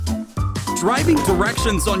Driving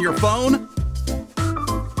directions on your phone?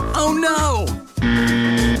 Oh no!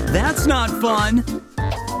 That's not fun!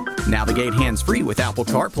 Navigate hands-free with Apple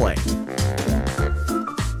CarPlay.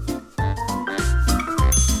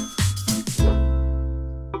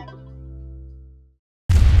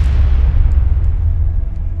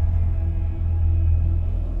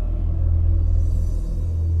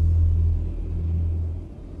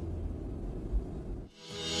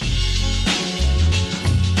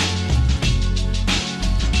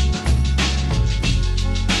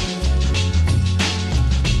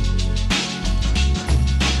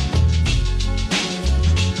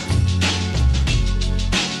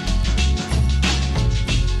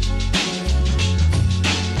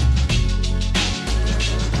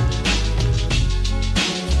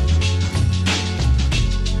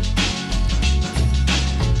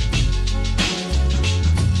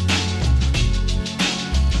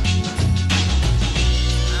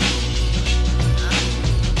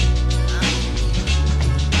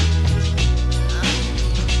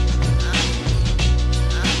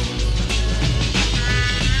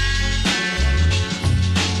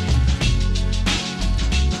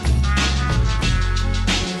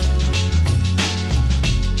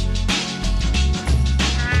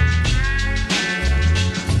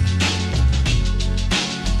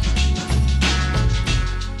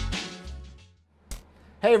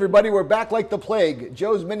 Hey everybody, we're back like the plague.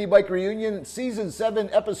 Joe's Mini Bike Reunion, Season 7,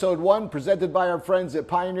 Episode 1, presented by our friends at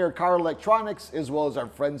Pioneer Car Electronics, as well as our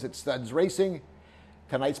friends at Studs Racing.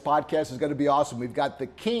 Tonight's podcast is going to be awesome. We've got the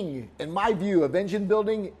king, in my view, of engine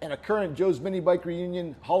building and a current Joe's Mini Bike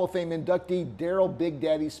Reunion Hall of Fame inductee, Daryl Big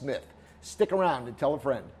Daddy Smith. Stick around and tell a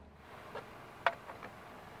friend.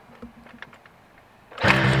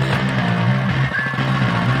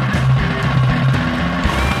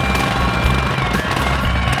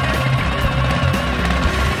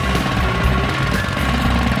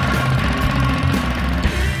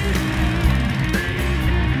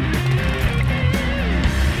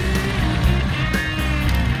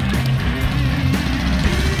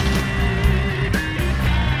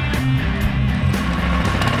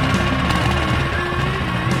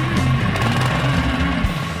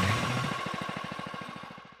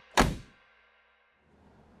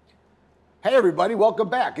 Hey everybody, welcome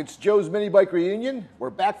back. It's Joe's Mini Bike Reunion. We're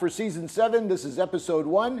back for Season 7. This is Episode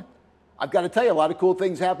 1. I've got to tell you, a lot of cool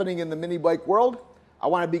things happening in the mini bike world. I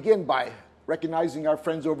want to begin by recognizing our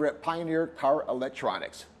friends over at Pioneer Car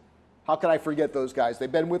Electronics. How could I forget those guys?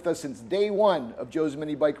 They've been with us since day one of Joe's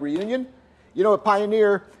Mini Bike Reunion. You know, at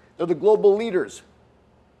Pioneer, they're the global leaders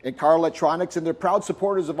in car electronics, and they're proud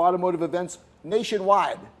supporters of automotive events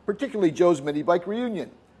nationwide, particularly Joe's Mini Bike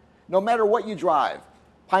Reunion. No matter what you drive,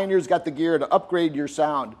 Pioneer's got the gear to upgrade your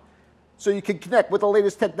sound so you can connect with the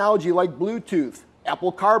latest technology like Bluetooth,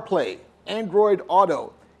 Apple CarPlay, Android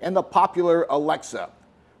Auto, and the popular Alexa.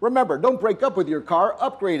 Remember, don't break up with your car,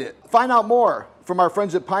 upgrade it. Find out more from our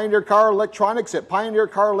friends at Pioneer Car Electronics at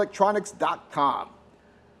pioneercarelectronics.com.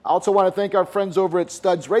 I also want to thank our friends over at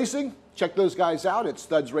Studs Racing. Check those guys out at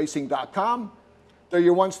studsracing.com. They're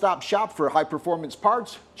your one-stop shop for high-performance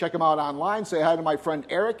parts. Check them out online. Say hi to my friend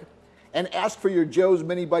Eric. And ask for your Joe's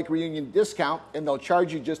Mini Bike Reunion discount, and they'll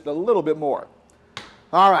charge you just a little bit more.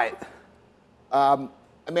 All right.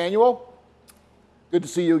 Emmanuel, good to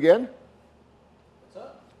see you again. What's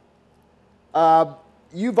up?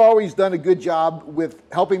 You've always done a good job with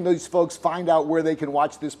helping these folks find out where they can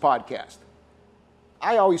watch this podcast.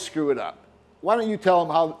 I always screw it up. Why don't you tell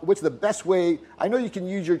them what's the best way? I know you can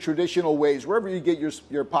use your traditional ways, wherever you get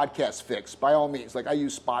your podcast fix, by all means. Like I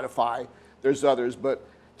use Spotify, there's others, but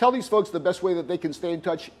tell these folks the best way that they can stay in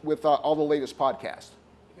touch with all the latest podcasts.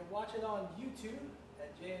 You can watch it on YouTube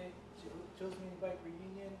at Joe's Mini Bike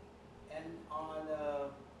Reunion and on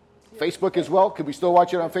Facebook as well. Can we still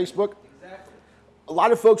watch it on Facebook? Exactly. A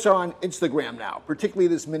lot of folks are on Instagram now, particularly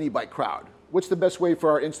this mini bike crowd. What's the best way for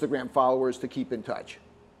our Instagram followers to keep in touch?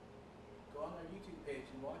 Go on our YouTube page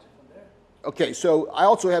and watch it from there. Okay, so I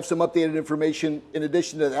also have some updated information in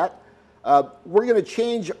addition to that. We're going to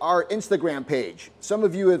change our Instagram page. Some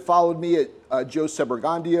of you have followed me at Joe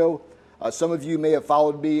Sebergandio. Some of you may have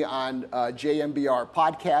followed me on JMBR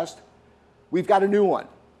Podcast. We've got a new one.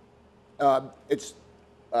 It's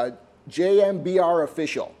JMBR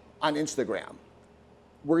Official on Instagram.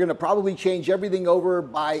 We're going to probably change everything over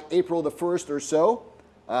by April the 1st or so.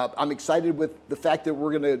 I'm excited with the fact that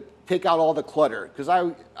we're going to take out all the clutter, because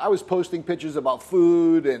I was posting pictures about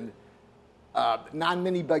food and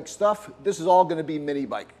non-mini bike stuff. This is all going to be mini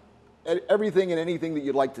bike. Everything and anything that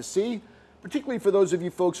you'd like to see, particularly for those of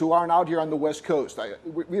you folks who aren't out here on the West Coast.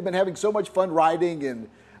 We've been having so much fun riding and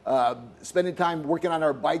spending time working on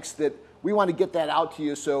our bikes that we want to get that out to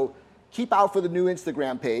you. So keep out for the new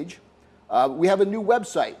Instagram page. We have a new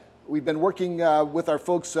website. We've been working with our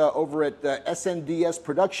folks over at SNDS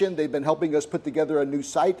Production. They've been helping us put together a new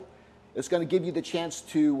site. It's going to give you the chance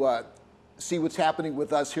to see what's happening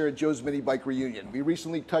with us here at Joe's Mini Bike Reunion. We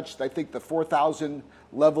recently touched, I think, the 4,000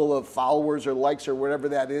 level of followers or likes or whatever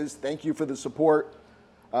that is. Thank you for the support.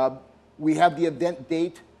 We have the event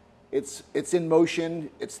date. It's in motion.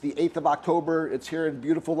 It's the 8th of October. It's here in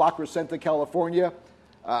beautiful La Crescenta, California.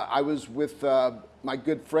 I was with my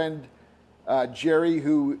good friend, Jerry,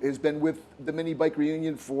 who has been with the Mini Bike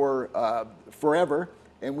Reunion for forever,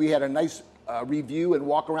 and we had a nice review and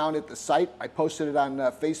walk around at the site. I posted it on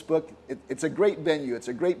Facebook. It's a great venue. It's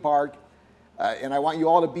a great park, and I want you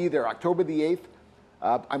all to be there October the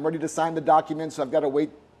 8th. I'm ready to sign the documents. I've got to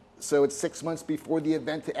wait, so it's 6 months before the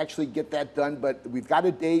event to actually get that done, but we've got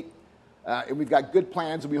a date, and we've got good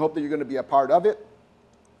plans, and we hope that you're going to be a part of it.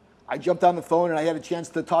 I jumped on the phone, and I had a chance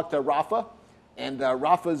to talk to Rafa. And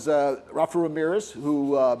Rafa Ramirez,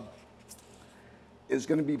 who is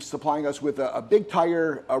going to be supplying us with a big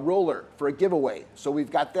tire roller for a giveaway. So we've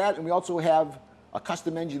got that, and we also have a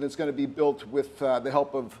custom engine that's going to be built with the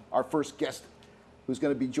help of our first guest, who's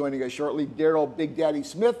going to be joining us shortly, Daryl Big Daddy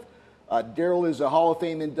Smith. Daryl is a Hall of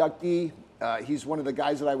Fame inductee. He's one of the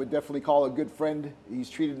guys that I would definitely call a good friend. He's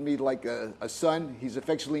treated me like a son. He's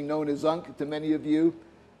affectionately known as Unc to many of you,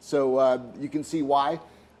 so you can see why.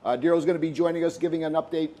 Daryl's going to be joining us, giving an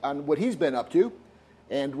update on what he's been up to.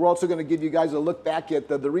 And we're also going to give you guys a look back at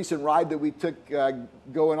the recent ride that we took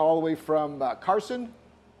going all the way from Carson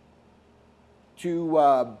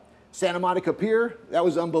to Santa Monica Pier. That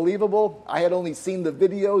was unbelievable. I had only seen the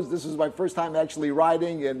videos. This is my first time actually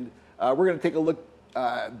riding, and we're going to take a look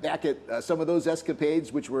back at some of those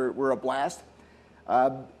escapades, which were a blast.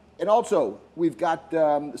 And also, we've got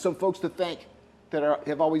some folks to thank that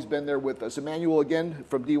have always been there with us. Emmanuel, again,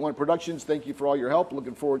 from D1 Productions, thank you for all your help.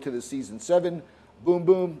 Looking forward to the season 7. Boom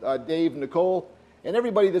Boom, Dave, Nicole, and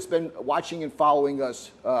everybody that's been watching and following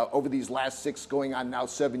us over these last 6, going on now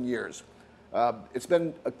 7 years. It's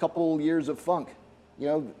been a couple years of funk. You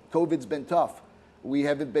know, COVID's been tough. We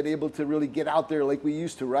haven't been able to really get out there like we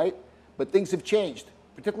used to, right? But things have changed,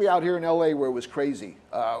 particularly out here in LA where it was crazy.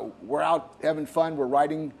 We're out having fun. We're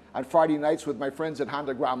riding on Friday nights with my friends at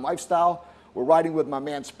Honda Ground Lifestyle. We're riding with my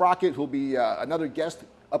man Sprocket, who'll be another guest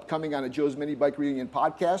upcoming on a Joe's Mini Bike Reunion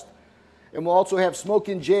podcast. And we'll also have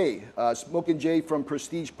Smokin' Jay. Smokin' Jay from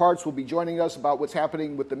Prestige Parts will be joining us about what's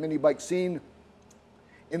happening with the mini bike scene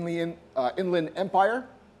in the Inland Empire.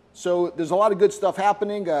 So there's a lot of good stuff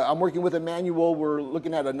happening. I'm working with Emmanuel. We're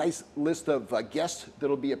looking at a nice list of guests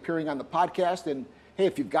that'll be appearing on the podcast. And hey,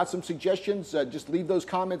 if you've got some suggestions, just leave those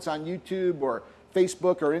comments on YouTube or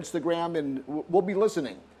Facebook or Instagram, and we'll be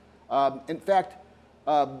listening. In fact,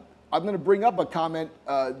 I'm going to bring up a comment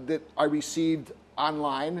that I received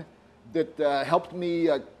online that helped me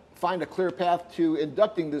find a clear path to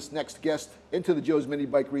inducting this next guest into the Joe's Mini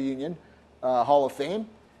Bike Reunion Hall of Fame.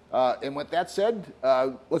 And with that said,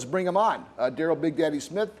 let's bring him on. Daryl Big Daddy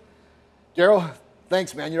Smith. Daryl,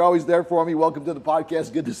 thanks, man. You're always there for me. Welcome to the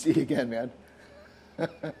podcast. Good to see you again, man.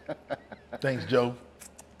 Thanks, Joe.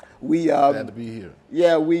 Glad to be here.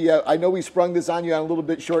 Yeah, I know we sprung this on you on a little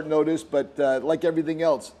bit short notice, but like everything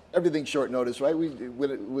else, everything's short notice, right?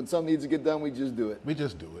 When something needs to get done, we just do it. We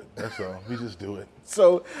just do it. That's all. We just do it.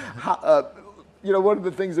 So, one of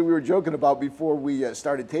the things that we were joking about before we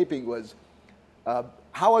started taping was,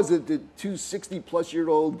 how is it that 2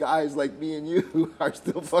 60-plus-year-old guys like me and you are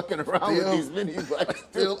still fucking around with these mini bikes?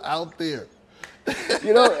 Still out there.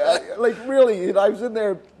 Really, I was in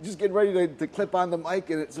there just getting ready to clip on the mic,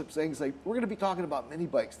 and it's saying, we're going to be talking about mini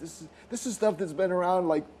bikes. This is stuff that's been around,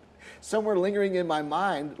 like, somewhere lingering in my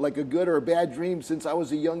mind, like a good or a bad dream since I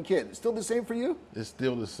was a young kid. It's still the same for you? It's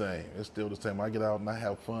still the same. It's still the same. I get out and I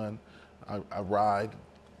have fun. I ride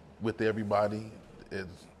with everybody.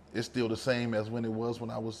 It's still the same as when it was when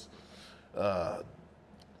I was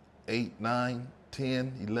 8, 9,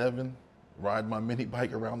 10, 11, riding my mini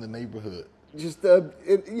bike around the neighborhood. Just,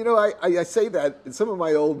 I say that in some of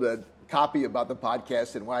my old copy about the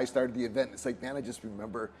podcast and when I started the event, it's like, man, I just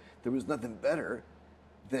remember there was nothing better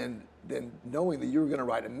than knowing that you were going to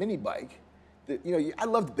ride a mini bike. That, I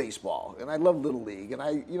loved baseball and I loved Little League and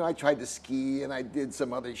I tried to ski and I did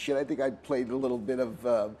some other shit. I think I played a little bit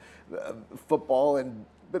of football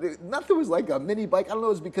but nothing was like a mini bike. I don't know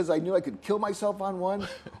if it was because I knew I could kill myself on one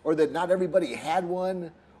or that not everybody had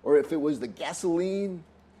one or if it was the gasoline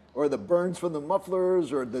or the burns from the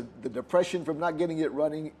mufflers, or the depression from not getting it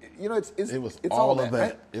running. It was it's all of that.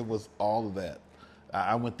 Right? It was all of that.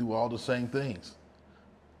 I went through all the same things.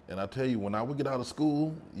 And I tell you, when I would get out of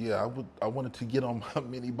school, yeah, I wanted to get on my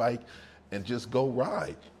mini bike and just go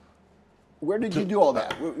ride. Where did you do all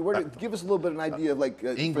that? Give us a little bit of an idea of like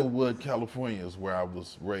Inglewood, California is where I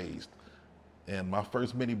was raised, and my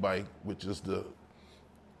first mini bike, which is the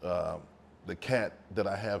Cat that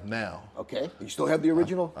I have now. Okay, you still have the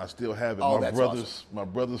original? I still have it. Oh, my that's brother's awesome. my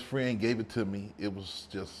brother's friend gave it to me. It was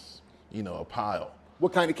just a pile.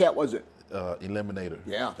 What kind of cat was it? Eliminator.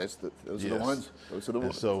 Yeah, those are the Yes. ones. Those are the And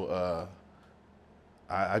ones. so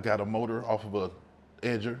I got a motor off of a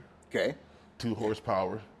Edger, Okay. 2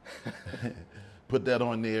 horsepower. Put that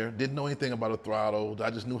on there. Didn't know anything about a throttle. I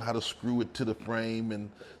just knew how to screw it to the frame. And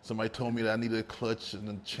somebody told me that I needed a clutch and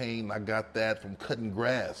a chain. I got that from cutting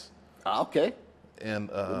grass. Okay. And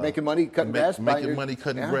Making money cutting grass? Buying Making your- money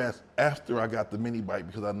cutting Yeah. grass after I got the mini bike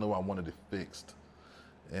because I know I wanted it fixed.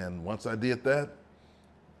 And once I did that,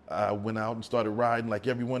 I went out and started riding like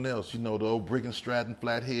everyone else. The old Brigg & Stratton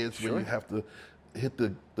flatheads where you have to hit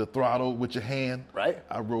the throttle with your hand. Right.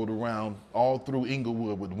 I rode around all through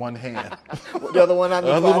Inglewood with one hand. The other one on the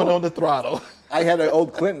The other throttle? one on the throttle. I had an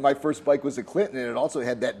old Clinton. My first bike was a Clinton, and it also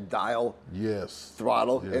had that dial Yes.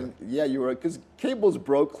 throttle. Yeah. And yeah, you were, because cables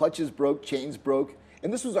broke, clutches broke, chains broke.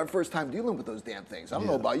 And this was our first time dealing with those damn things. I don't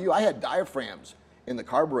know about you. I had diaphragms in the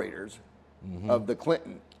carburetors of the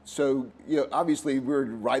Clinton. So, obviously we were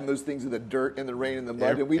riding those things in the dirt, in the rain, in the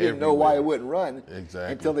mud, and we didn't know why it wouldn't run.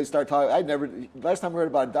 Exactly. Until they start talking. Last time I heard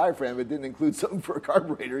about a diaphragm, it didn't include something for a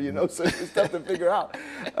carburetor, so it's tough to figure out.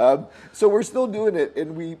 So we're still doing it,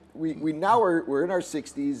 and we now we're in our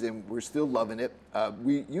 60s, and we're still loving it.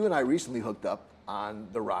 You and I recently hooked up on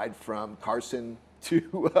the ride from Carson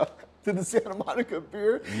to the Santa Monica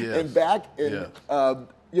Pier Yes. and back. And,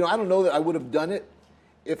 Yeah. I don't know that I would have done it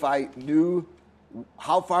if I knew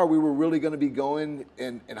how far we were really going to be going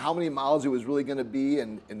and how many miles it was really going to be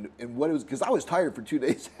and what it was, because I was tired for 2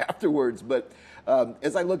 days afterwards. But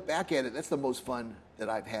as I look back at it, that's the most fun that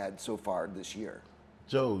I've had so far this year.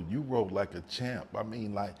 Joe, you rode like a champ. I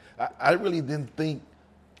mean, like, I really didn't think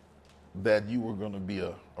that you were going to be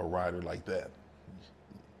a rider like that.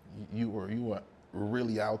 You were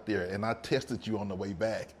really out there, and I tested you on the way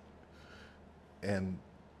back. And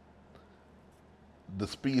the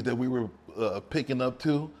speed that we were picking up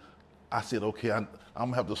to, I said, okay, I'm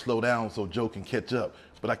going to have to slow down so Joe can catch up.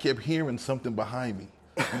 But I kept hearing something behind me.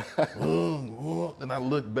 And I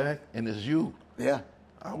looked back, and it's you. Yeah.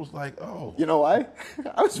 I was like, oh. You know why?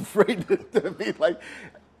 I was afraid to be like,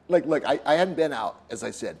 look, I hadn't been out, as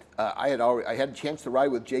I said. I had a chance to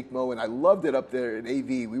ride with Jake Moe, and I loved it up there at AV.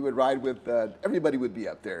 We would ride with, everybody would be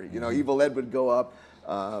up there. Evil Ed would go up.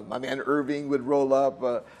 My man Irving would roll up.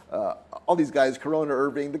 All these guys, Corona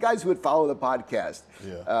Irving, the guys who would follow the podcast.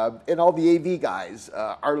 Yeah. And all the AV guys,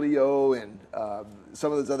 Arleo and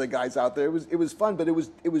some of those other guys out there. It was fun, but it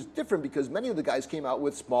was different because many of the guys came out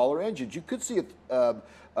with smaller engines. You could see it,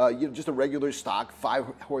 just a regular stock 5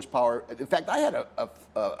 horsepower. In fact, I had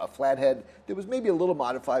a flathead that was maybe a little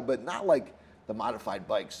modified, but not like the modified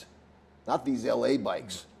bikes, not these LA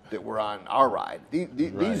bikes that were on our ride.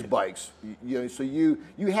 These bikes, so you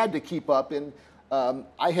had to keep up, and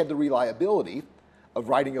I had the reliability of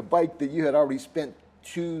riding a bike that you had already spent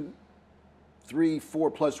 2, 3,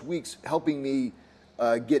 4+ weeks helping me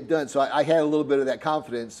get done. So I had a little bit of that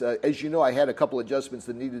confidence. As you know, I had a couple adjustments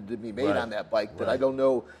that needed to be made Right. on that bike, but I Right. don't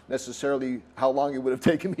know necessarily how long it would have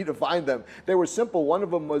taken me to find them. They were simple. One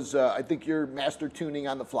of them was, I think, your master tuning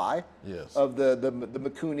on the fly Yes. of the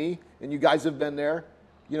Mikuni, and you guys have been there.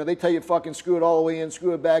 They tell you fucking screw it all the way in,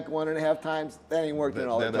 screw it back 1.5 times. That ain't working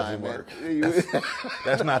all the That time, doesn't man. work.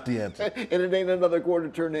 That's not the answer. And it ain't another quarter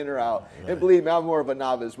turn in or out. And believe me, I'm more of a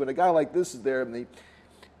novice. When a guy like this is there, and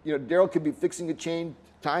Daryl could be fixing a chain,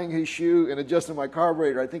 tying his shoe, and adjusting my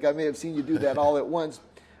carburetor. I think I may have seen you do that all at once.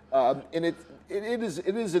 And it is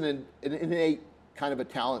an innate kind of a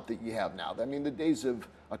talent that you have now. I mean, the days of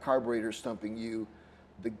a carburetor stumping you,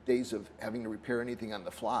 the days of having to repair anything on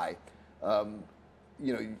the fly.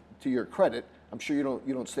 To your credit, I'm sure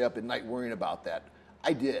you don't stay up at night worrying about that.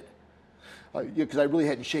 I did, because I really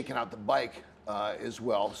hadn't shaken out the bike as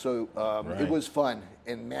well. So it was fun,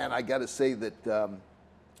 and man, I got to say that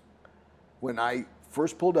when I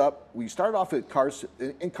first pulled up, we started off at Carson.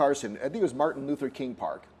 I think it was Martin Luther King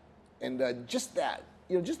Park, and just that,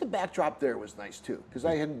 just the backdrop there was nice too, because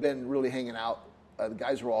I hadn't been really hanging out. The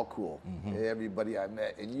guys were all cool. Everybody I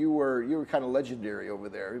met, and you were kind of legendary over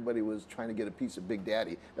there. Everybody was trying to get a piece of Big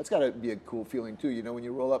Daddy. That's got to be a cool feeling too. When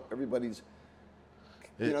you roll up, everybody's,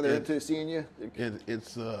 they're into seeing you.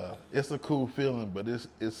 It's a cool feeling, but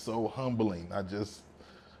it's so humbling. I just,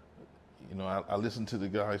 I listen to the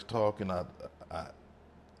guys talk, and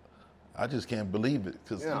I just can't believe it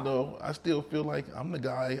because, Yeah. you know, I still feel like I'm the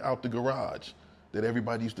guy out the garage that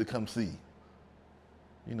everybody used to come see.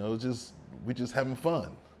 You know, we're just having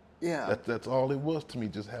fun. Yeah. That's all it was to me,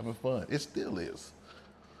 just having fun. It still is.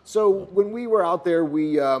 So when we were out there,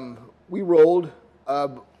 we rolled.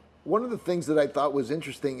 One of the things that I thought was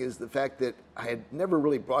interesting is the fact that I had never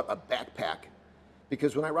really brought a backpack,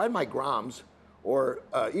 because when I ride my Groms or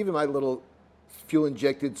even my little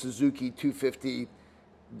fuel-injected Suzuki 250,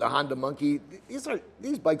 the Honda Monkey,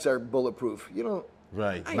 these bikes are bulletproof. You know,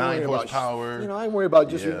 Right. I ain't 9 worried about horsepower. you know, I ain't worried about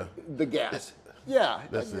just Yeah. the gas. Yeah,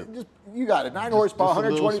 That's it. just you got it. 9 horsepower, just a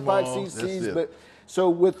little 125 small, cc's. that's it. But so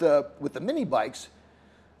with the mini bikes,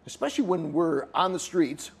 especially when we're on the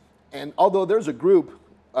streets, and although there's a group,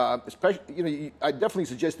 especially I definitely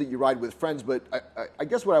suggest that you ride with friends. But I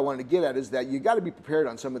guess what I wanted to get at is that you got to be prepared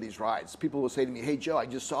on some of these rides. People will say to me, "Hey Joe, I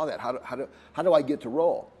just saw that. How do I get to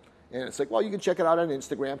roll?" And it's like, well, you can check it out on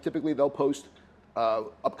Instagram. Typically, they'll post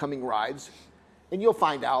upcoming rides, and you'll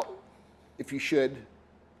find out if you should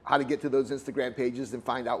how to get to those Instagram pages and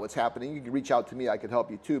find out what's happening. You can reach out to me. I could help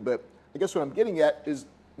you too. But I guess what I'm getting at is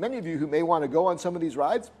many of you who may want to go on some of these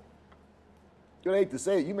rides, I hate to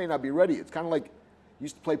say it, you may not be ready. It's kind of like you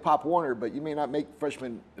used to play Pop Warner, but you may not make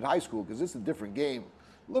freshman in high school because it's a different game.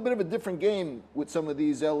 A little bit of a different game with some of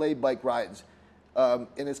these LA bike rides. And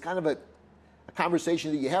it's kind of a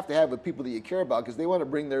conversation that you have to have with people that you care about because they want to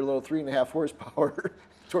bring their little 3.5 horsepower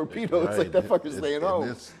torpedo. It's like that fucker's staying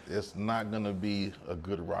home. It's not going to be a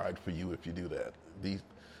good ride for you if you do that.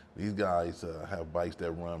 These guys have bikes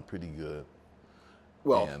that run pretty good.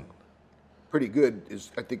 Well, and pretty good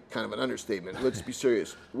is, I think, kind of an understatement. Let's be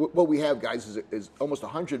serious. What we have, guys, is almost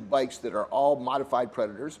 100 bikes that are all modified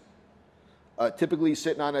Predators, typically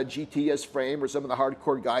sitting on a GTS frame or some of the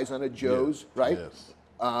hardcore guys on a Joe's, right? Yes.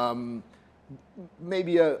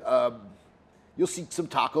 Maybe you'll see some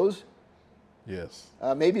tacos, Yes.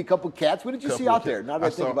 maybe a couple cats. What did you see out there? Now that I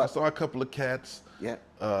think I about saw a couple of cats. Yeah.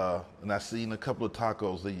 And I seen a couple of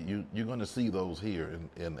tacos. You're going to see those here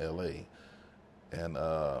in LA. And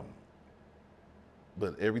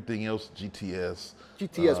but everything else, GTS.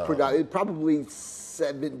 probably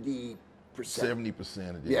 70%.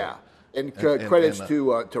 70%. Yeah, and credits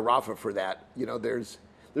to Rafa for that. You know, there's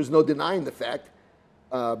no denying the fact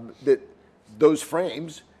that those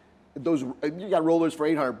frames, you got rollers for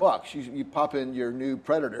 $800. You pop in your new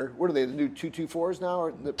Predator. What are they? The new 224s now?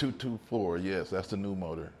 Or the 224. Yes, that's the new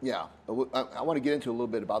motor. Yeah, I want to get into a little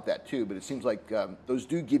bit about that too. But it seems like those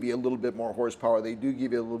do give you a little bit more horsepower. They do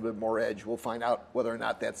give you a little bit more edge. We'll find out whether or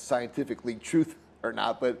not that's scientifically truth or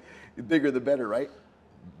not. But the bigger the better, right?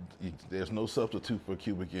 There's no substitute for a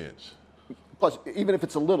cubic inch. Plus, even if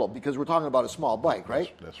it's a little, because we're talking about a small bike,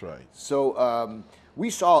 right? That's right. So we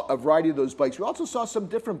saw a variety of those bikes. We also saw some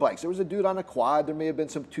different bikes. There was a dude on a quad. There may have been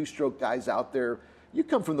some two-stroke guys out there. You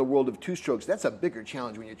come from the world of two-strokes. That's a bigger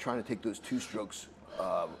challenge when you're trying to take those two-strokes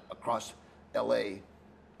across L.A.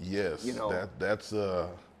 Yes, You know.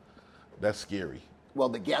 that's scary. Well,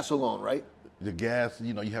 the gas alone, right? The gas,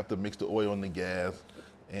 you have to mix the oil and the gas,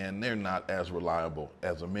 and they're not as reliable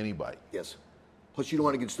as a mini bike. Yes. Plus, you don't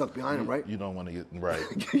want to get stuck behind them, right? You don't want to get right.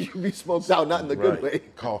 You'd be smoked out, not in the good way.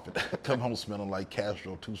 Coughing. Come home smelling like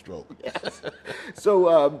Castro two-stroke.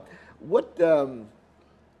 So what I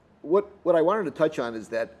wanted to touch on is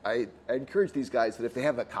that I encourage these guys that if they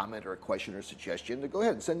have a comment or a question or suggestion, to go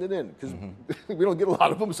ahead and send it in because we don't get a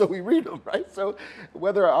lot of them, so we read them, right? So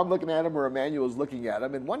whether I'm looking at them or Emmanuel's looking at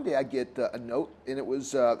them, and one day I get a note, and it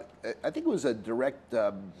was I think it was a direct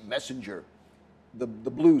messenger, the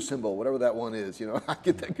blue symbol, whatever that one is. I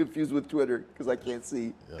get that confused with Twitter because I can't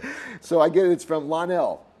see. Yeah. So I get it's from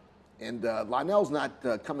Lonell. And Lonell's not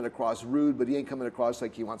coming across rude, but he ain't coming across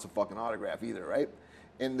like he wants a fucking autograph either, right?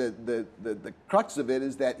 And the crux of it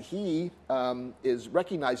is that he is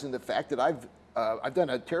recognizing the fact that I've done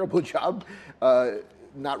a terrible job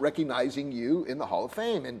not recognizing you in the Hall of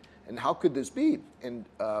Fame, and how could this be? And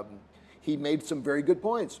he made some very good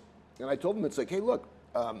points, and I told him it's like, hey, look,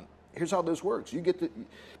 here's how this works.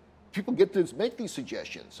 People get to make these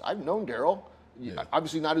suggestions. I've known Daryl,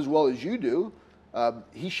 obviously not as well as you do.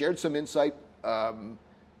 He shared some insight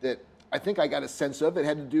that I think I got a sense of. It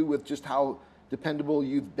had to do with just how dependable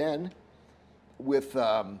you've been with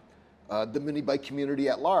the mini bike community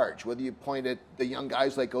at large. Whether you point at the young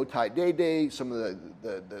guys like Otai Day, some of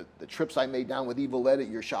the trips I made down with Evil Ed at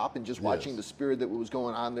your shop, and just watching the spirit that was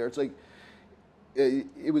going on there. It's like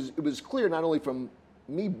it was clear not only from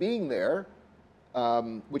me being there,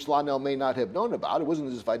 which Lonell may not have known about. It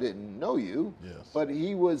wasn't as if I didn't know you. Yes. But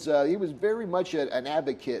he was very much an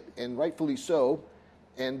advocate, and rightfully so.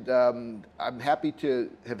 And I'm happy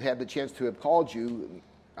to have had the chance to have called you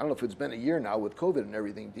I don't know if it's been a year now with COVID and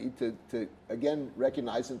everything, Dee, to again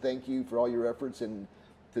recognize and thank you for all your efforts and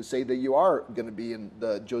to say that you are going to be in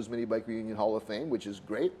the Joe's Mini Bike Reunion Hall of Fame, which is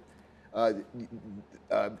great and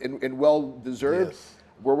well deserved. Yes.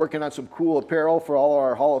 We're working on some cool apparel for all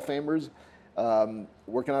our Hall of Famers.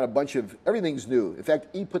 Working on a bunch of, everything's new. In fact,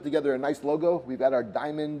 E put together a nice logo. We've got our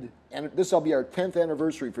diamond, and this will be our 10th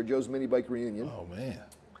anniversary for Joe's Mini Bike Reunion. Oh man.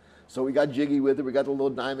 So we got jiggy with it. We got the little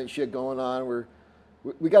diamond shit going on.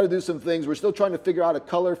 We got to do some things. We're still trying to figure out a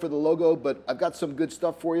color for the logo, but I've got some good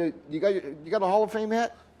stuff for you. You got a Hall of Fame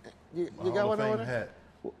hat? You got Hall one of over Fame there? hat.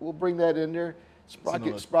 We'll bring that in there.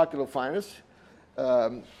 Sprocket will find us.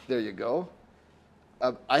 There you go.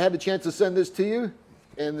 I had the chance to send this to you,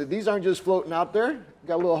 and these aren't just floating out there.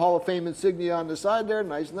 Got a little Hall of Fame insignia on the side there.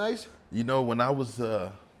 Nice, nice. You know, when I was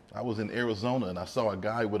in Arizona and I saw a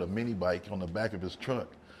guy with a mini bike on the back of his truck,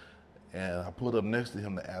 and I pulled up next to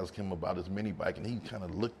him to ask him about his mini bike, and he kind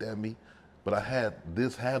of looked at me, but I had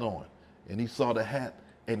this hat on, and he saw the hat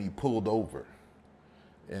and he pulled over,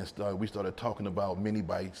 and we started talking about mini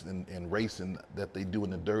bikes and racing that they do in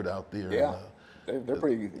the dirt out there. Yeah. They're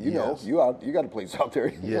pretty, yes. you got a place out there.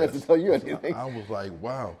 You don't Yes. have to tell you anything. I was like,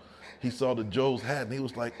 wow. He saw the Joe's hat and he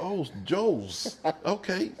was like, oh, Joe's.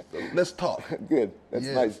 Okay, let's talk. Good. That's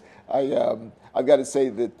Yes. nice. I've got to say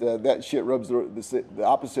that that shit rubs the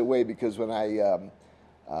opposite way, because when I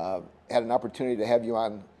had an opportunity to have you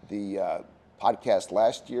on the podcast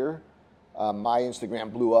last year, my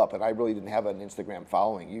Instagram blew up, and I really didn't have an Instagram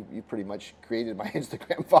following. You pretty much created my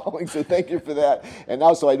Instagram following, so thank you for that. And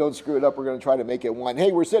now, so I don't screw it up, we're going to try to make it one.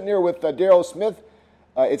 Hey, we're sitting here with Daryl Smith.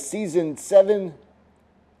 It's season 7.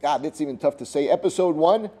 God, that's even tough to say. Episode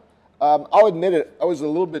 1. I'll admit it, I was a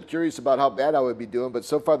little bit curious about how bad I would be doing, but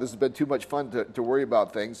so far this has been too much fun to worry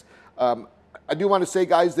about things. I do want to say,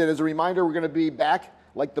 guys, that as a reminder, we're going to be back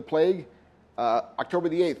like the plague. October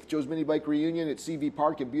the 8th, Joe's Mini Bike Reunion at CV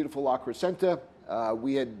Park in beautiful La Crescenta.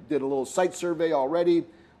 We did a little site survey already.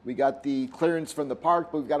 We got the clearance from the park,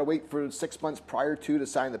 but we've got to wait for 6 months prior to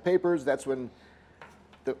sign the papers. That's when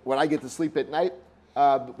I get to sleep at night.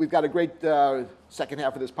 We've got a great second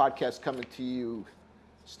half of this podcast coming to you.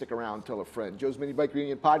 Stick around, tell a friend. Joe's Mini Bike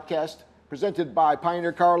Reunion podcast, presented by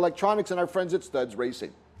Pioneer Car Electronics and our friends at Studs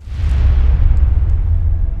Racing.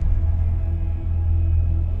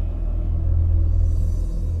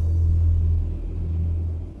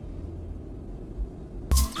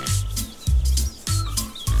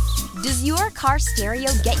 Does your car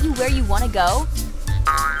stereo get you where you want to go?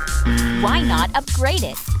 Why not upgrade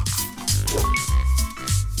it?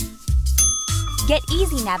 Get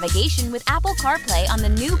easy navigation with Apple CarPlay on the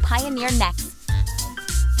new Pioneer Next.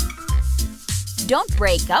 Don't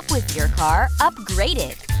break up with your car, upgrade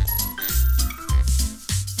it.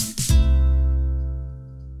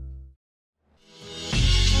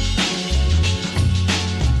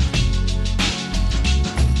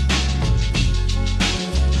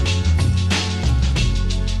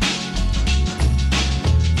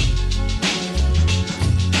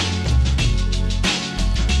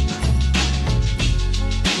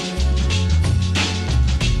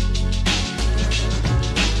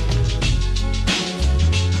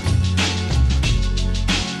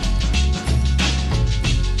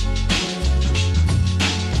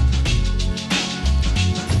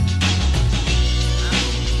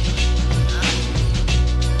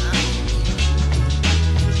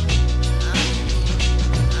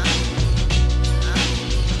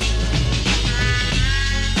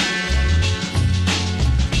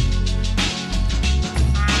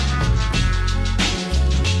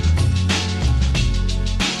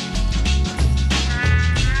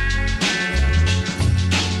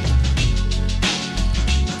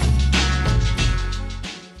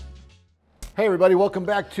 Hey everybody, welcome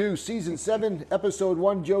back to Season 7, Episode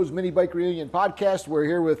 1, Joe's Mini Bike Reunion Podcast. We're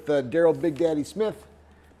here with Daryl Big Daddy Smith.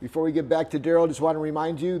 Before we get back to Daryl, I just want to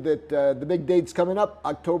remind you that the big date's coming up,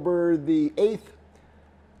 October the 8th,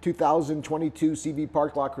 2022, CV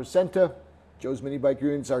Park, La Crescenta. Joe's Mini Bike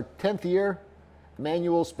Reunion's our 10th year.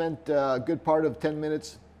 Manuel spent a good part of 10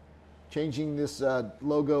 minutes changing this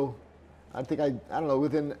logo. I think, I don't know,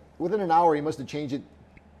 within an hour he must have changed it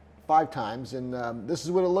 5 times, and this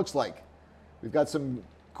is what it looks like. We've got some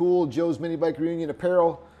cool Joe's Mini Bike Reunion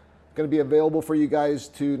apparel going to be available for you guys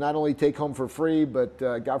to not only take home for free, but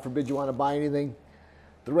God forbid you want to buy anything.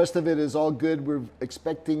 The rest of it is all good. We're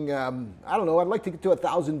expecting, I don't know, I'd like to get to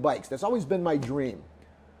 1,000 bikes. That's always been my dream.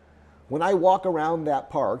 When I walk around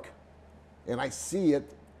that park and I see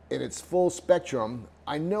it in its full spectrum,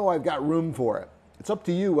 I know I've got room for it. It's up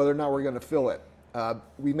to you whether or not we're going to fill it.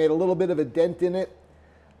 We made a little bit of a dent in it.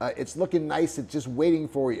 It's looking nice. It's just waiting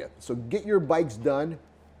for you. So get your bikes done.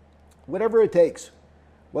 whatever it takes,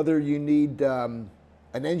 whether you need an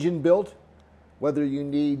engine built, whether you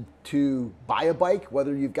need to buy a bike,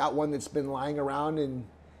 whether you've got one that's been lying around and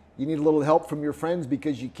you need a little help from your friends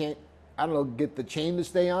because you can't, I don't know, get the chain to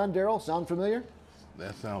stay on, Daryl, sound familiar?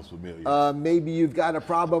 That sounds familiar. Maybe you've got a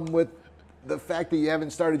problem with the fact that you haven't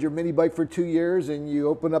started your mini bike for 2 years and you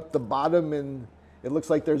open up the bottom and it looks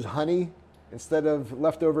like there's honey instead of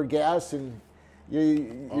leftover gas, and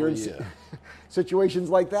you're in situations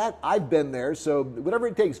like that. I've been there. So whatever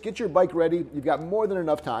it takes, get your bike ready. You've got more than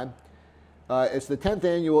enough time. It's the 10th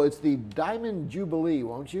annual. It's the Diamond Jubilee,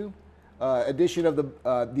 won't you? Edition of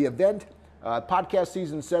the event. Podcast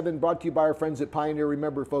season 7 brought to you by our friends at Pioneer.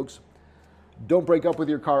 Remember, folks, don't break up with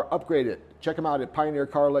your car, upgrade it. Check them out at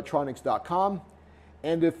pioneercarelectronics.com.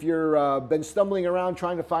 And if you've been stumbling around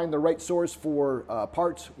trying to find the right source for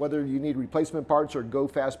parts, whether you need replacement parts or go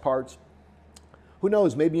fast parts, who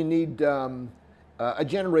knows, maybe you need a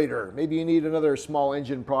generator, maybe you need another small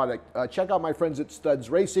engine product. Check out my friends at Studs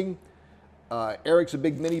Racing. Eric's a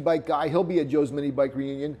big mini bike guy. He'll be at Joe's Mini Bike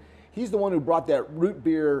Reunion. He's the one who brought that root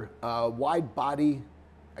beer wide body,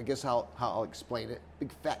 I guess how I'll explain it,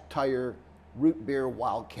 big fat tire root beer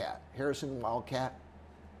Wildcat, Harrison Wildcat.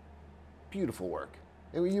 Beautiful work.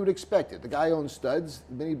 And you would expect it. The guy owns Studs.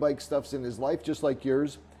 Mini bike stuff's in his life, just like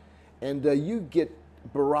yours. And you get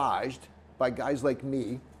barraged by guys like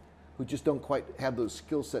me who just don't quite have those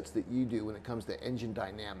skill sets that you do when it comes to engine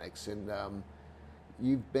dynamics. And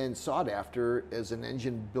you've been sought after as an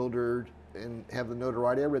engine builder and have the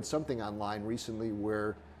notoriety. I read something online recently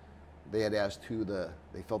where they had asked who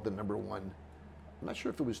they felt the number one, I'm not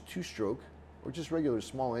sure if it was two-stroke or just regular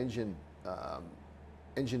small engine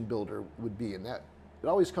engine builder would be, and that it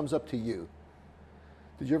always comes up to you.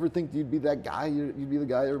 Did you ever think you'd be that guy? You'd be the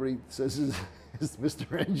guy everybody says is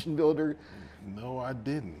Mr. Engine Builder? No, I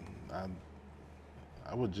didn't.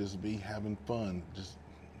 I would just be having fun, just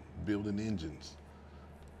building engines.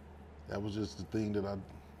 That was just the thing that I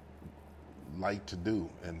liked to do,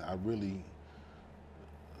 and I really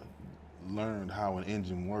learned how an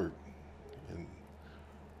engine worked. And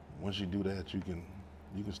once you do that, you can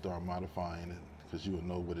start modifying it because you will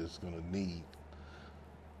know what it's going to need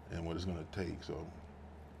and what it's going to take. So,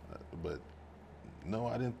 but no,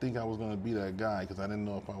 I didn't think I was going to be that guy because I didn't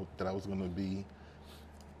know that I was going to be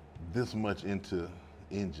this much into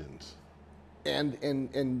engines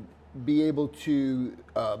and be able to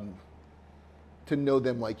know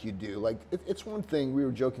them like you do. Like it's one thing, we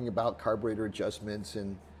were joking about carburetor adjustments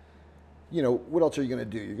and what else are you going to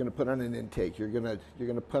do? You're going to put on an intake. You're going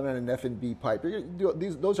to put on an F&B pipe. You're gonna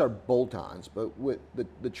do, those are bolt-ons, but what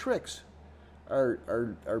the tricks are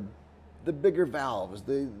the bigger valves,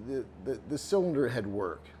 the cylinder head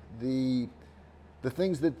work, the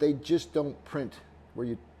things that they just don't print where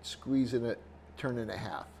you squeeze in it, turn in a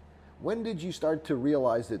half. When did you start to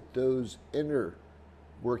realize that those inner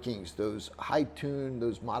workings, those high tune,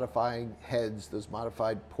 those modifying heads, those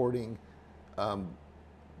modified porting, the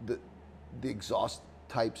exhaust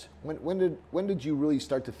types, when did you really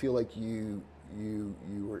start to feel like you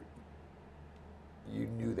knew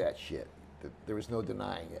that shit, that there was no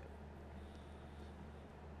denying it?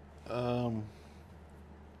 Well,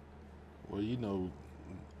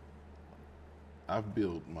 I've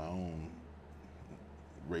built my own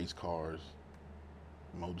race cars,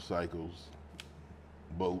 motorcycles,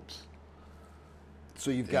 boats.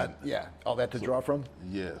 So you've got all that to draw from?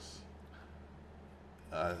 Yes.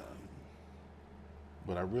 But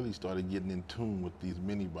I really started getting in tune with these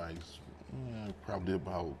mini bikes probably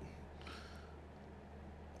about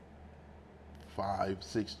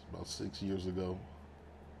 6 years ago.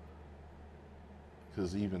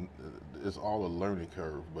 Because it's all a learning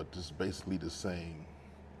curve, but it's basically the same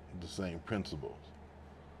principles.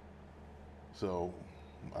 So,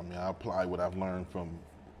 I apply what I've learned from,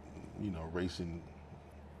 racing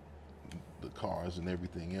the cars and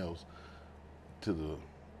everything else to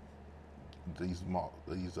these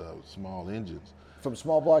small engines. From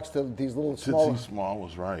small blocks to these little small. These small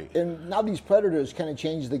was right. And now these Predators kind of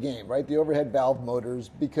changed the game, right? The overhead valve motors,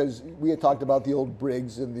 because we had talked about the old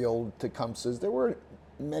Briggs and the old Tecumsehs. There were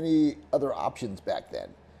many other options back then.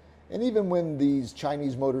 And even when these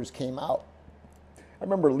Chinese motors came out, I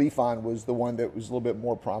remember Lifan was the one that was a little bit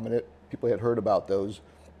more prominent. People had heard about those.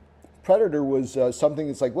 Predator was something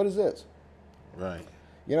that's like, what is this? Right.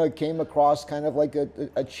 It came across kind of like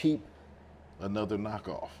a cheap. Another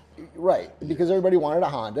knockoff. Right, because everybody wanted a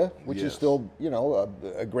Honda, which is Yes. still,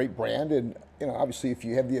 a great brand, and obviously if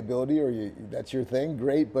you have the ability or that's your thing,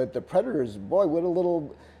 great. But the Predators, boy,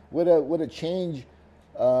 what a change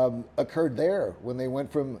occurred there when they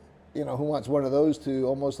went from who wants one of those to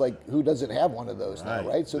almost like who doesn't have one of those now,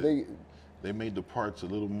 right? So they made the parts a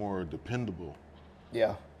little more dependable,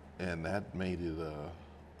 yeah. and that made it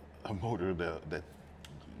a motor that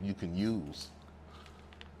you can use.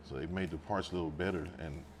 So they made the parts a little better,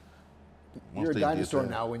 and once You're a they did dinosaur that-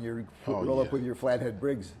 now when you Oh, roll up yeah. with your flathead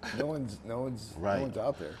Briggs. No one's Right.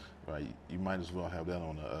 out there. Right, you might as well have that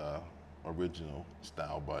on a original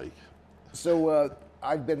style bike. So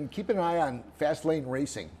I've been keeping an eye on Fast Lane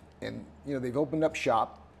Racing, and they've opened up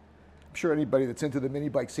shop. I'm sure anybody that's into the mini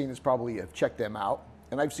bike scene has probably checked them out,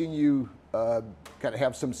 and I've seen you kind of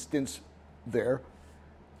have some stints there.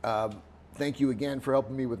 Thank you again for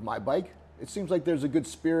helping me with my bike. It seems like there's a good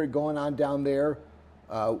spirit going on down there.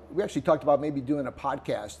 We actually talked about maybe doing a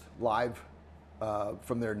podcast live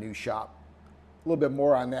from their new shop. A little bit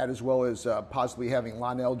more on that, as well as possibly having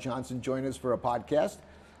Lonell Johnson join us for a podcast.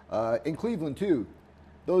 In Cleveland, too.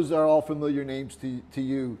 Those are all familiar names to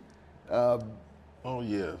you. Oh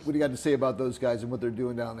yes, What do you got to say about those guys and what they're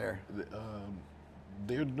doing down there?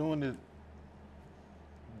 they're doing it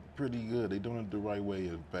pretty good. They're doing it the right way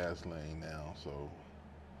at Fast Lane now, so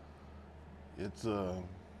it's a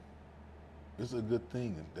good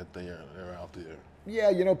thing that they're out there.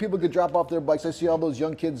 Yeah, people could drop off their bikes. I see all those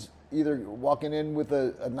young kids either walking in with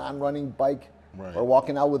a non-running bike Right. or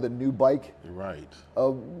walking out with a new bike. You're right.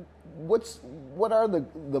 What are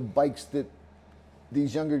the bikes that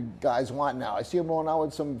these younger guys want now? I see them rolling out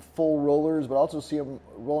with some full rollers, but also see them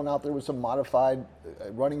rolling out there with some modified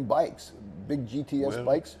running bikes, big GTS Well,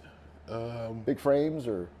 bikes, big frames,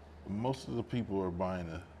 or Most of the people are buying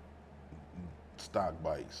stock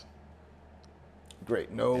bikes.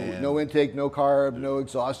 great. No And- intake, no carb, no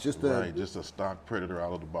exhaust, just Right, just a stock Predator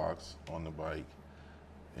out of the box on the bike,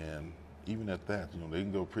 and even at that, they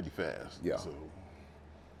can go pretty fast. Yeah. So,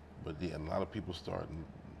 but yeah, a lot of people starting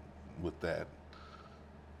with that.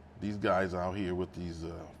 These guys out here with these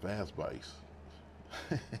fast bikes,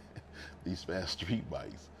 these fast street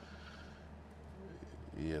bikes.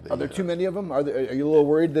 Yeah. Are there too many of them? Are you a little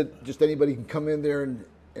worried that just anybody can come in there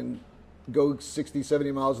and go 60,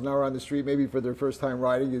 70 miles an hour on the street maybe for their first time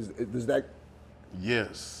riding? Does that?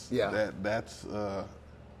 Yes. Yeah. That's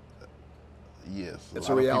yes. It's lot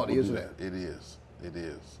a of reality, people do isn't that. It is. It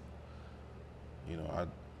is.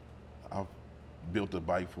 I built a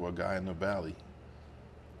bike for a guy in the valley,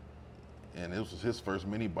 and it was his first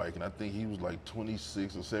mini bike, and I think he was like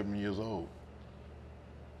 26 or 7 years old.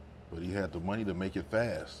 But he had the money to make it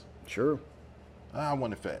fast. Sure. I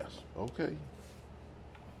want it fast. Okay.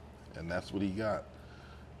 And that's what he got.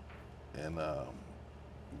 And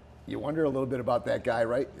You wonder a little bit about that guy,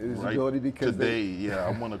 right? His right ability, because today,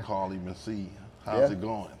 I want to call him and see how's Yeah. it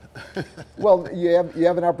going. well, you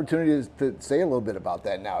have an opportunity to say a little bit about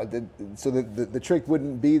that now. So the trick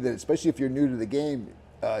wouldn't be that, especially if you're new to the game,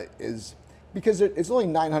 is because it's only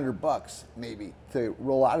 $900 maybe to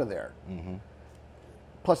roll out of there. Mm-hmm.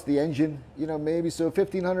 Plus the engine, maybe so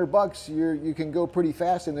 $1,500 you can go pretty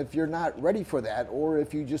fast. And if you're not ready for that, or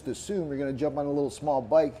if you just assume you're going to jump on a little small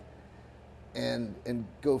bike and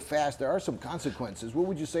go fast, there are some consequences. What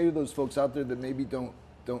would you say to those folks out there that maybe don't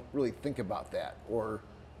really think about that, or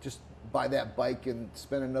just buy that bike and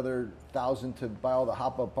spend another $1,000 to buy all the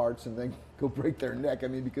hop-up parts and then go break their neck? I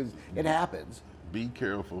mean, because it happens. Be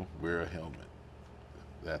careful, wear a helmet.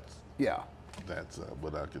 That's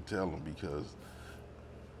what I could tell them, because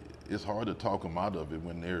it's hard to talk them out of it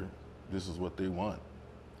when this is what they want.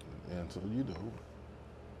 And so,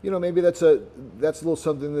 Maybe that's a little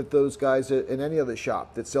something that those guys in any other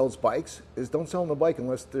shop that sells bikes is don't sell them a bike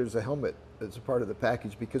unless there's a helmet as a part of the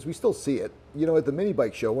package, because we still see it. At the mini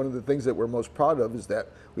bike show, one of the things that we're most proud of is that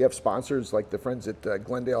we have sponsors like the friends at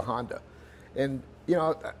Glendale Honda. And,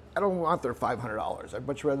 I don't want their $500. I'd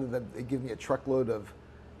much rather that they give me a truckload of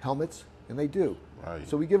helmets, and they do. Right.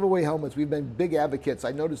 So we give away helmets. We've been big advocates.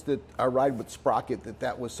 I noticed that our ride with Sprocket,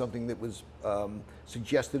 that was something that was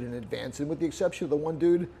suggested in advance. And with the exception of the one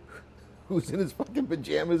dude who was in his fucking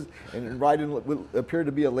pajamas and riding what appeared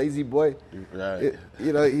to be a lazy boy, Right. he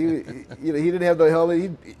didn't have the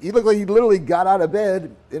helmet. He looked like he literally got out of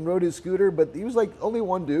bed and rode his scooter. But he was like only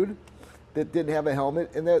one dude that didn't have a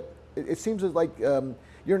helmet. And that it seems like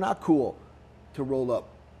you're not cool to roll up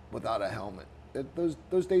without a helmet.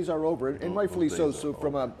 Those days are over, and rightfully so. days are So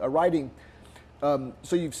from a riding,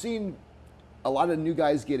 so you've seen a lot of new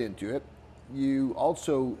guys get into it. You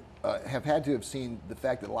also have had to have seen the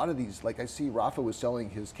fact that a lot of these, like I see Rafa was selling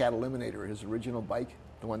his Cat Eliminator, his original bike,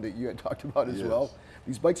 the one that you had talked about as Yes. well.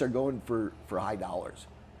 These bikes are going for high dollars.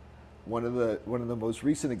 One of the most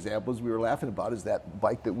recent examples we were laughing about is that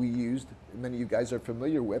bike that we used, many of you guys are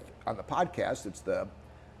familiar with on the podcast. It's the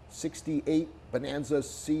 '68 Bonanza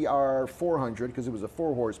CR400 because it was a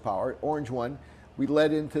 4 horsepower, orange one. We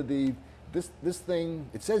led into this thing.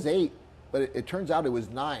 It says 8, but it turns out it was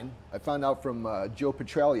 9. I found out from Joe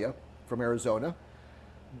Petralia from Arizona.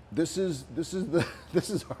 This is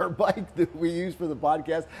our bike that we use for the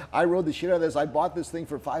podcast. I rode the shit out of this. I bought this thing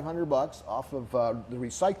for $500 off of the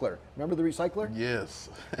Recycler. Remember the Recycler? Yes.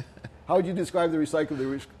 How would you describe the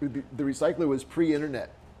Recycler? The Recycler was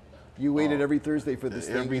pre-internet. You waited every Thursday for this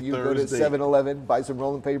thing. Every And you go to Thursday. 7-Eleven, buy some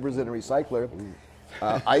rolling papers and a Recycler.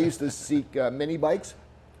 I used to seek mini bikes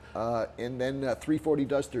and then 340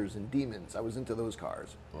 Dusters and Demons. I was into those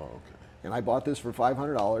cars. Oh, okay. And I bought this for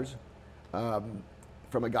 $500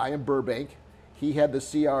 from a guy in Burbank. He had the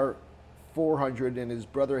CR400 and his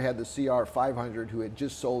brother had the CR500 who had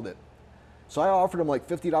just sold it. So I offered him like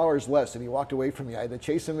 $50 less and he walked away from me. I had to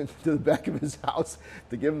chase him into the back of his house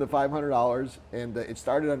to give him the $500 and it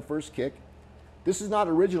started on first kick. This is not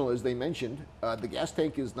original as they mentioned. The gas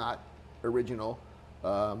tank is not original.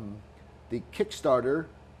 The Kickstarter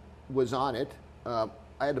was on it.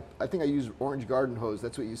 I think I used orange garden hose.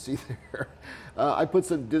 That's what you see there. I put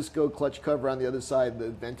some disco clutch cover on the other side, the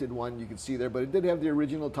vented one you can see there, but it did have the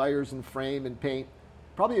original tires and frame and paint.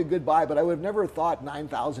 Probably a good buy, but I would have never thought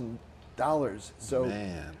 $9,000. So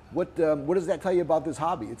Man. what does that tell you about this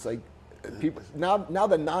hobby? It's like people now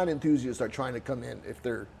the non-enthusiasts are trying to come in if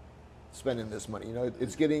they're spending this money. You know,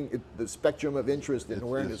 it's getting the spectrum of interest and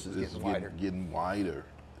awareness is getting wider. Getting wider,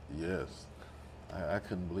 yes. I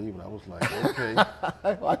couldn't believe it. I was like, okay.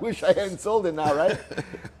 I wish I hadn't sold it now, right?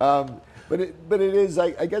 But it is,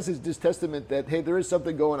 I guess it's just testament that, hey, there is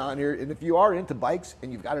something going on here. And if you are into bikes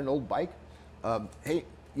and you've got an old bike, hey,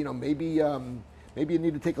 you know, maybe you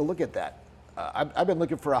need to take a look at that. I've been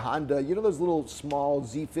looking for a Honda, you know those little small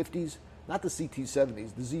Z50s? Not the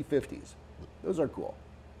CT70s, the Z50s. Those are cool.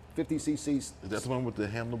 50 cc's. Is that the one with the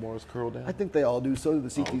handlebars curled down? I think they all do. So do the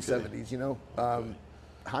CT70s, Okay. you know.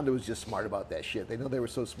 Honda was just smart about that shit. They know they were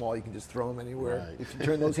so small you can just throw them anywhere. Right. If you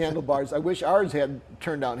turn those handlebars, I wish ours had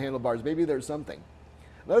turned down handlebars. Maybe there's something.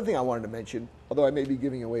 Another thing I wanted to mention, although I may be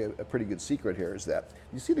giving away a pretty good secret here, is that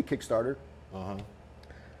you see the Kickstarter? Uh-huh.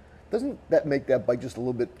 Doesn't that make that bike just a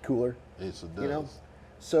little bit cooler? Yes, it does. You know?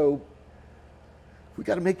 So we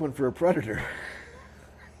got to make one for a Predator.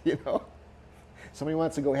 You know? Somebody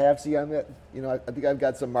wants to go halfsy on that. You know, I think I've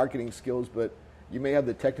got some marketing skills, but you may have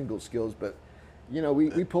the technical skills. But, you know, we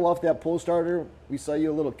pull off that pull starter. We sell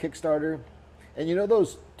you a little Kickstarter. And you know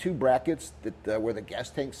those two brackets that where the gas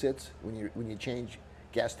tank sits when you change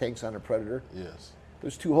gas tanks on a Predator? Yes.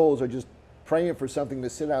 Those two holes are just praying for something to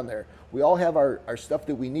sit on there. We all have our stuff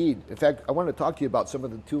that we need. In fact, I want to talk to you about some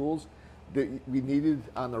of the tools that we needed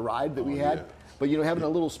on the ride that we had. yeah. But, you know, having a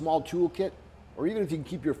little small toolkit, or even if you can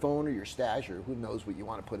keep your phone or your stash, or who knows what you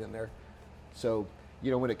want to put in there. So, you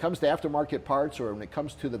know, when it comes to aftermarket parts or when it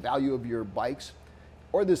comes to the value of your bikes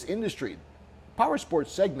or this industry, power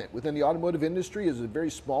sports segment within the automotive industry is a very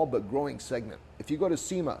small but growing segment. If you go to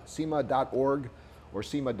SEMA.org or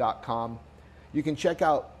SEMA.com, you can check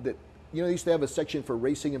out that, you know, they used to have a section for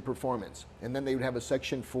racing and performance, and then they would have a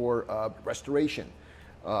section for restoration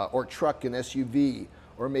or truck and SUV,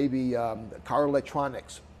 or maybe car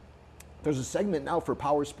electronics. There's a segment now for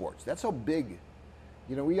power sports. That's how big,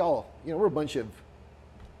 you know, we're a bunch of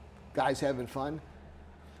guys having fun.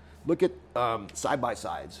 Look at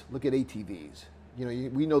side-by-sides. Look at ATVs. You know,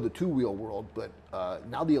 we know the two-wheel world, but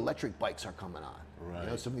now the electric bikes are coming on. Right.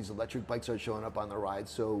 You know, some of these electric bikes are showing up on the ride.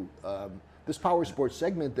 So this power sports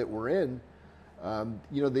segment that we're in,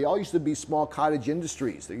 you know, they all used to be small cottage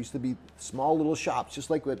industries. There used to be small little shops,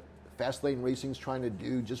 just like what Fast Lane Racing's trying to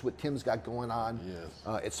do, just what Tim's got going on.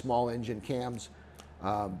 Yes. At small engine cams.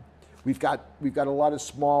 We've got a lot of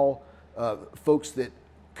small folks that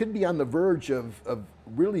could be on the verge of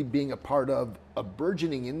really being a part of a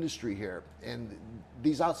burgeoning industry here. And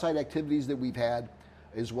these outside activities that we've had,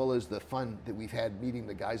 as well as the fun that we've had meeting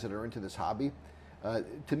the guys that are into this hobby,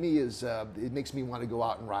 to me it makes me want to go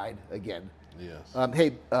out and ride again. Yes.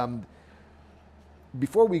 Hey,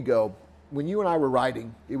 before we go, when you and I were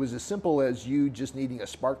riding, it was as simple as you just needing a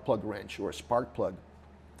spark plug wrench or a spark plug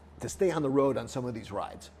to stay on the road on some of these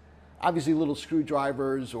rides. Obviously, little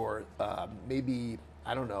screwdrivers or maybe,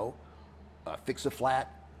 I don't know, fix a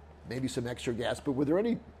flat, maybe some extra gas. But were there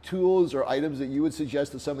any tools or items that you would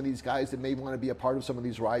suggest to some of these guys that may want to be a part of some of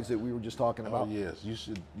these rides that we were just talking about? Oh, yes. You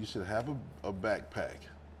should have a backpack.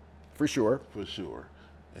 For sure. For sure.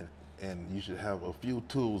 And you should have a few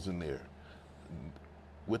tools in there.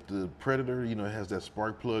 With the Predator, you know, it has that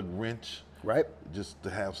spark plug wrench. Right. Just to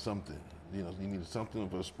have something. You know, you need something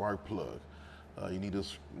for a spark plug. You need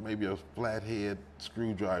maybe a flathead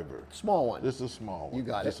screwdriver. Small one. This is a small one. You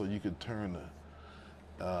got just it. so you could turn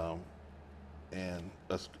and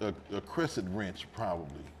a crescent wrench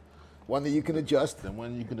probably. One that you can adjust. The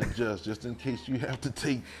one you can adjust just in case you have to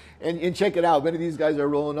take. And check it out. Many of these guys are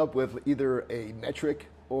rolling up with either a metric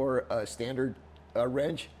or a standard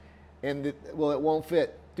wrench, and it won't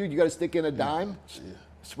fit. Dude, you got to stick in a dime. Yeah.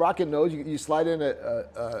 Sprocket knows you slide in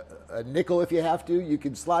a nickel if you have to. You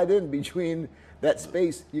can slide in between that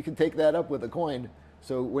space. You can take that up with a coin.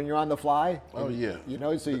 So when you're on the fly, Oh yeah. you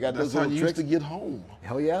know, so you got That's those how little you tricks. used to get home.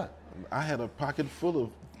 Hell yeah. I had a pocket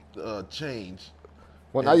full of change.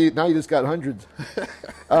 Well, now you just got hundreds.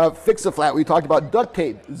 Fix-a-flat. We talked about duct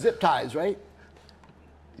tape, zip ties, right?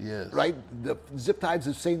 Yes. Right. The zip ties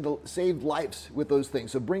have saved lives with those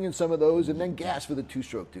things. So bring in some of those, and then gas for the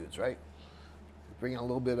two-stroke dudes, right? Bring in a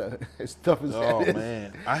little bit of as tough as Oh that is.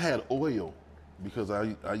 man, I had oil because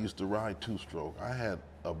I used to ride two-stroke. I had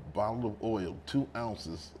a bottle of oil, 2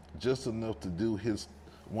 ounces, just enough to do his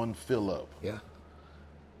one fill up, Yeah.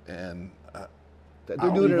 and They're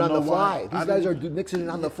don't doing it even on the know why. fly. I These guys are didn't- mixing it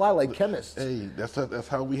on the fly like chemists. hey, that's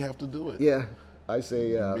how we have to do it. Yeah. I say,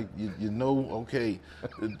 You know, okay,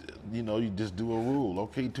 you know, you just do a rule.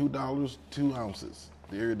 Okay, $2, 2 ounces.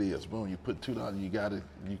 There it is. Boom. You put $2. You got it.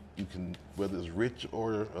 You can, whether it's rich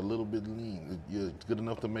or a little bit lean, it's good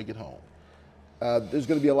enough to make it home. there's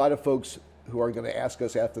going to be a lot of folks who are going to ask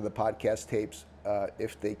us after the podcast tapes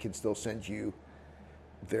if they can still send you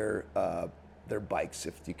their bikes,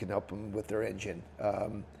 if you can help them with their engine.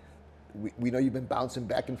 We know you've been bouncing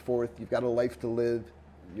back and forth. You've got a life to live.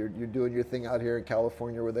 You're doing your thing out here in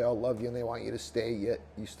California where they all love you and they want you to stay. Yet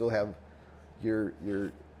you still have your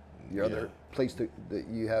other place that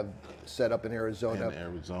you have set up in Arizona. In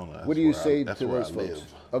Arizona. What do you say that's to where those I folks? live.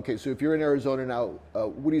 Okay, so if you're in Arizona now,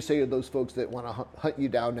 what do you say to those folks that want to hunt you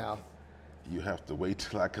down now? You have to wait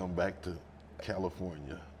till I come back to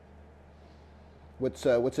California. What's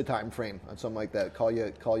the time frame on something like that? Call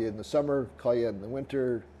you in the summer, call you in the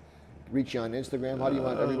winter, reach you on Instagram. How do you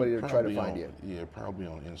want everybody to try to Probably find on- you? Yeah, probably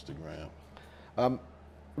on Instagram.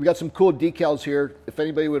 We got some cool decals here. If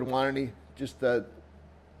anybody would want any, just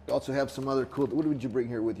also have some other cool. What would you bring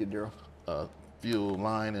here with you, Daryl? Fuel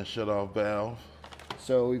line and shut off valve.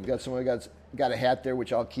 So we've got someone got a hat there,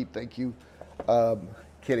 which I'll keep. Thank you.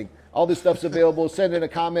 Kidding. All this stuff's available. Send in a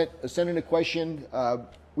comment. Send in a question.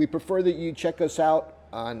 We prefer that you check us out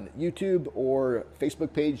on YouTube or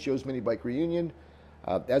Facebook page, Joe's Mini Bike Reunion.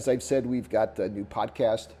 As I've said, we've got a new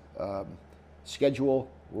podcast schedule.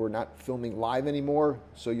 We're not filming live anymore,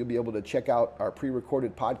 so you'll be able to check out our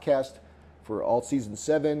pre-recorded podcast for all season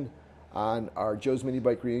 7 on our Joe's Mini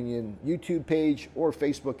Bike Reunion YouTube page or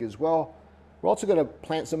Facebook as well. We're also going to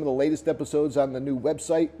plant some of the latest episodes on the new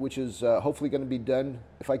website, which is hopefully going to be done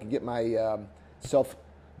if I could get my self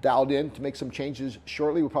dialed in to make some changes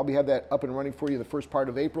shortly. We'll probably have that up and running for you the first part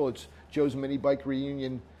of April. It's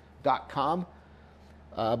joesminibikereunion.com.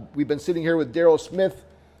 We've been sitting here with Daryl Smith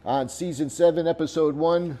on season 7, episode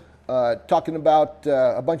 1, talking about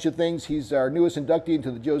a bunch of things. He's our newest inductee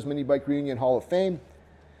into the Joe's Mini Bike Reunion Hall of Fame.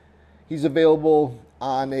 He's available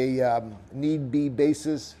on a need-be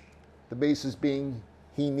basis. The basis being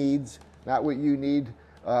he needs, not what you need.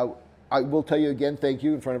 I will tell you again, thank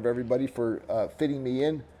you in front of everybody for fitting me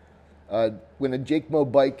in. When a Jake Mo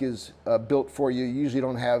bike is built for you, you usually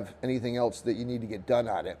don't have anything else that you need to get done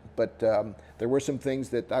on it. But there were some things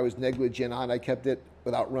that I was negligent on. I kept it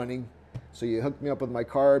without running. So you hooked me up with my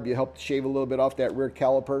carb. You helped shave a little bit off that rear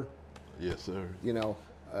caliper. Yes, sir. You know,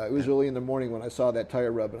 it was early in the morning when I saw that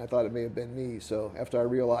tire rub, and I thought it may have been me. So after I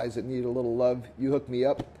realized it needed a little love, you hooked me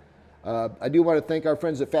up. I do want to thank our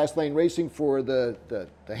friends at Fast Lane Racing for the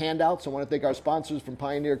handouts. I want to thank our sponsors from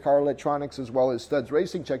Pioneer Car Electronics as well as Studs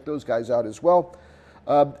Racing. Check those guys out as well.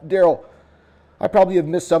 Daryl, I probably have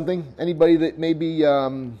missed something. Anybody that maybe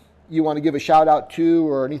you want to give a shout out to,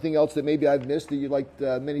 or anything else that maybe I've missed that you'd like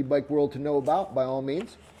the mini bike world to know about, by all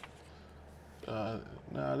means. No,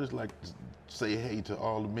 I just like to say hey to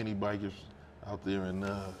all the mini bikers out there in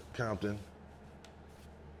Compton.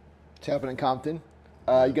 It's happening in Compton.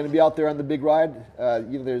 You're going to be out there on the big ride.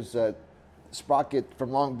 There's Sprocket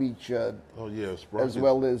from Long Beach, Oh yeah, Sprocket. as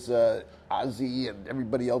well as Ozzy and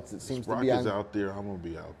everybody else that seems to be Sprocket's on. out there. I'm gonna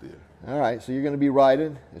be out there. All right, so you're going to be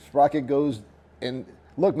riding. If Sprocket goes, and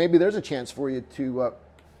look, maybe there's a chance for you to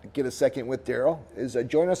get a second with Daryl. Is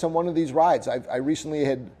join us on one of these rides. I recently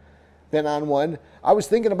had been on one. I was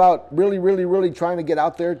thinking about really trying to get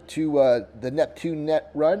out there to the Neptune Net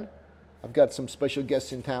run. I've got some special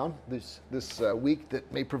guests in town this week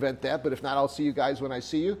that may prevent that, but if not, I'll see you guys when I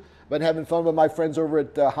see you. Been having fun with my friends over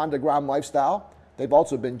at Honda Grom Lifestyle. They've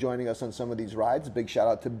also been joining us on some of these rides. Big shout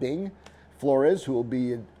out to Bing Flores, who will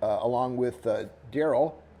be along with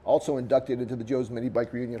Daryl, also inducted into the Joe's Mini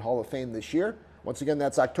Bike Reunion Hall of Fame this year. Once again,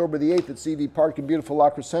 that's October the 8th at CV Park in beautiful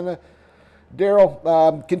La Crescenta.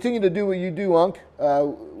 Daryl, continue to do what you do, Unc.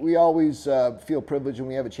 We always feel privileged when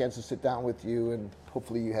we have a chance to sit down with you, and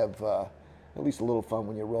hopefully you have at least a little fun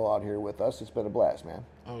when you roll out here with us. It's been a blast, man.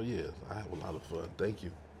 Oh, yes. I have a lot of fun. Thank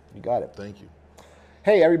you. You got it. Thank you.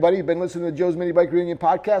 Hey, everybody, you've been listening to Joe's Mini Bike Reunion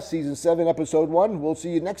Podcast, Season 7, Episode 1. We'll see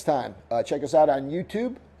you next time. Check us out on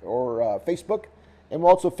YouTube or Facebook, and we'll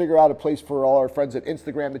also figure out a place for all our friends at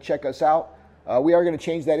Instagram to check us out. We are going to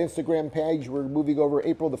change that Instagram page. We're moving over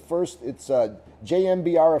April the 1st. It's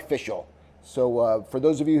JMBR Official. So for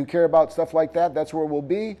those of you who care about stuff like that, that's where we'll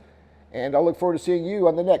be. And I'll look forward to seeing you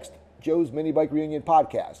on the next Joe's Mini Bike Reunion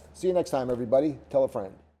Podcast. See you next time, everybody. Tell a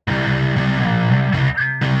friend.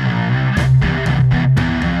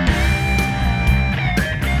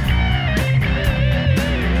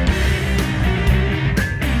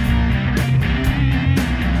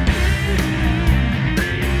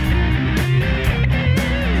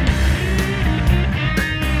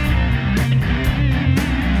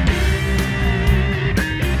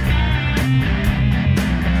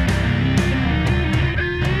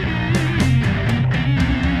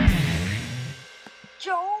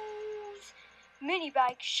 Joe's Mini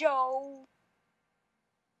Bike Show.